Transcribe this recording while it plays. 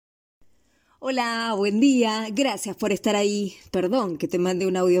Hola, buen día, gracias por estar ahí. Perdón que te mande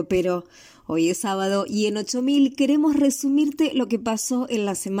un audio, pero hoy es sábado y en 8000 queremos resumirte lo que pasó en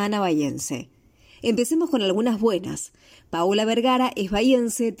la semana bahiense. Empecemos con algunas buenas. Paula Vergara es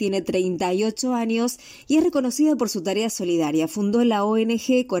bahiense, tiene 38 años y es reconocida por su tarea solidaria. Fundó la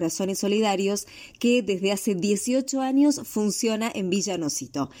ONG Corazones Solidarios, que desde hace 18 años funciona en Villa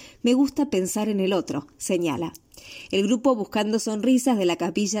Nocito. Me gusta pensar en el otro, señala. El grupo Buscando Sonrisas de la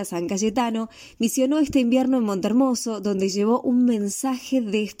Capilla San Cayetano misionó este invierno en Montehermoso, donde llevó un mensaje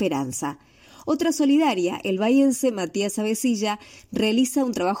de esperanza. Otra solidaria, el bahiense Matías Avecilla, realiza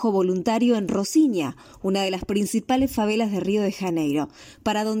un trabajo voluntario en Rosiña, una de las principales favelas de Río de Janeiro.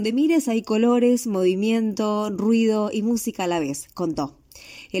 Para donde mires hay colores, movimiento, ruido y música a la vez, contó.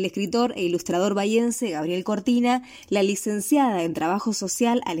 El escritor e ilustrador bahiense Gabriel Cortina, la licenciada en Trabajo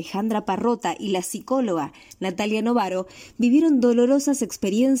Social Alejandra Parrota y la psicóloga Natalia Novaro vivieron dolorosas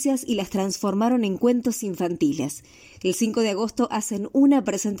experiencias y las transformaron en cuentos infantiles. El 5 de agosto hacen una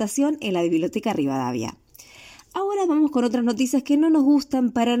presentación en la Biblioteca Rivadavia. Ahora vamos con otras noticias que no nos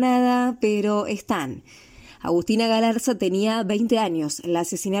gustan para nada, pero están. Agustina Galarza tenía 20 años. La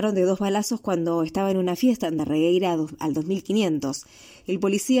asesinaron de 2 balazos cuando estaba en una fiesta en Darregueira al 2500. El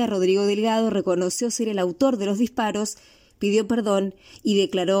policía Rodrigo Delgado reconoció ser el autor de los disparos, pidió perdón y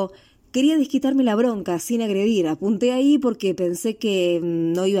declaró: quería desquitarme la bronca sin agredir. Apunté ahí porque pensé que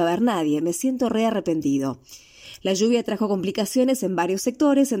no iba a haber nadie. Me siento re arrepentido. La lluvia trajo complicaciones en varios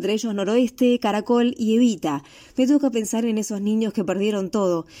sectores, entre ellos Noroeste, Caracol y Evita. Me toca pensar en esos niños que perdieron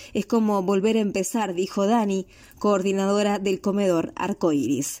todo. Es como volver a empezar, dijo Dani, coordinadora del comedor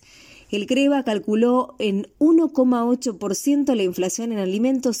Arcoiris. El CREVA calculó en 1,8% la inflación en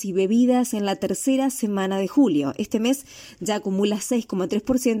alimentos y bebidas en la tercera semana de julio. Este mes ya acumula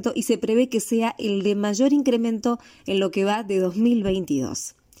 6,3% y se prevé que sea el de mayor incremento en lo que va de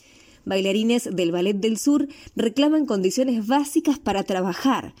 2022. Bailarines del Ballet del Sur reclaman condiciones básicas para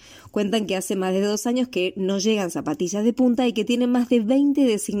trabajar. Cuentan que hace más de 2 años que no llegan zapatillas de punta y que tienen más de 20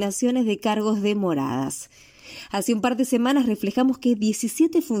 designaciones de cargos demoradas. Hace un par de semanas reflejamos que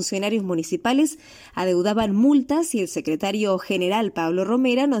 17 funcionarios municipales adeudaban multas y el secretario general Pablo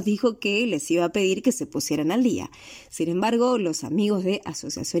Romera nos dijo que les iba a pedir que se pusieran al día. Sin embargo, los amigos de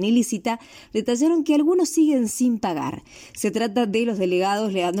Asociación Ilícita detallaron que algunos siguen sin pagar. Se trata de los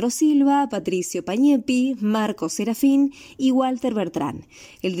delegados Leandro Silva, Patricio Pañepi, Marco Serafín y Walter Bertrán,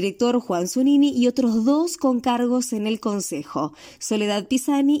 el director Juan Zunini y otros 2 con cargos en el Consejo, Soledad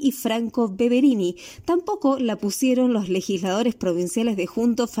Pisani y Franco Beverini. Tampoco la pusieron los legisladores provinciales de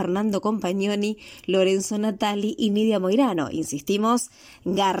Juntos Fernando Compagnoni, Lorenzo Natali y Nidia Moirano. Insistimos,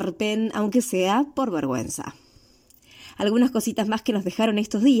 garpen, aunque sea por vergüenza. Algunas cositas más que nos dejaron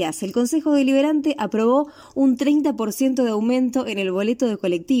estos días. El Consejo Deliberante aprobó un 30% de aumento en el boleto de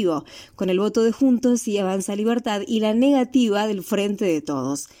colectivo, con el voto de Juntos y Avanza Libertad y la negativa del Frente de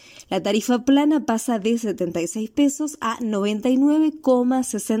Todos. La tarifa plana pasa de 76 pesos a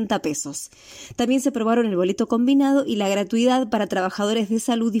 99,60 pesos. También se aprobaron el boleto combinado y la gratuidad para trabajadores de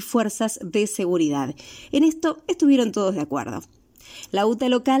salud y fuerzas de seguridad. En esto estuvieron todos de acuerdo. La UTA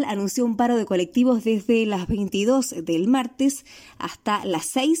local anunció un paro de colectivos desde las 22 del martes hasta las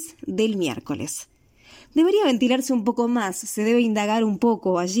 6 del miércoles. Debería ventilarse un poco más, se debe indagar un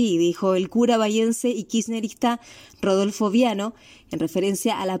poco allí, dijo el cura bahiense y kirchnerista Rodolfo Viano, en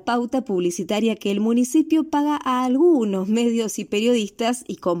referencia a la pauta publicitaria que el municipio paga a algunos medios y periodistas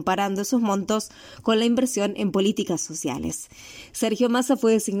y comparando esos montos con la inversión en políticas sociales. Sergio Massa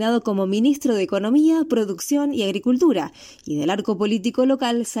fue designado como ministro de Economía, Producción y Agricultura, y del arco político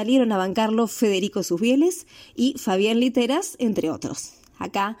local salieron a bancarlo Federico Susbieles y Fabián Literas, entre otros.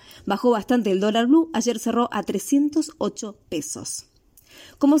 Acá bajó bastante el dólar blue, ayer cerró a 308 pesos.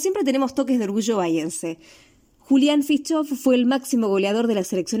 Como siempre tenemos toques de orgullo bahiense. Julián Fischhoff fue el máximo goleador de la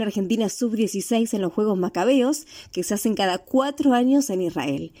selección argentina sub-16 en los Juegos Macabeos, que se hacen cada 4 años en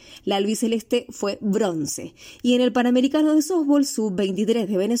Israel. La albiceleste fue bronce. Y en el Panamericano de Softball sub-23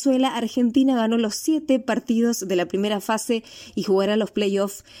 de Venezuela, Argentina ganó los 7 partidos de la primera fase y jugará los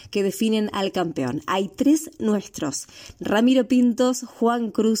playoffs que definen al campeón. Hay 3 nuestros: Ramiro Pintos,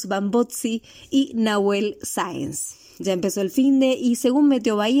 Juan Cruz Bambozzi y Nahuel Sáenz. Ya empezó el finde y según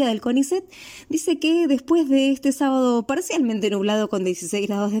Meteo Bahía del CONICET, dice que después de este sábado parcialmente nublado con 16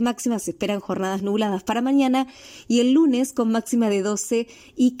 grados de máxima, se esperan jornadas nubladas para mañana y el lunes con máxima de 12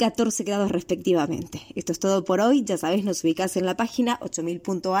 y 14 grados respectivamente. Esto es todo por hoy. Ya sabes, nos ubicás en la página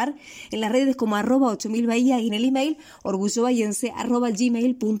 8000.ar, en las redes como @8000bahía y en el email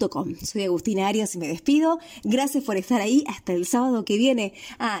orgullobahiense@gmail.com. Soy Agustina Arias y me despido. Gracias por estar ahí hasta el sábado que viene.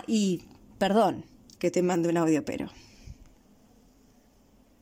 Y perdón que te mande un audio, pero...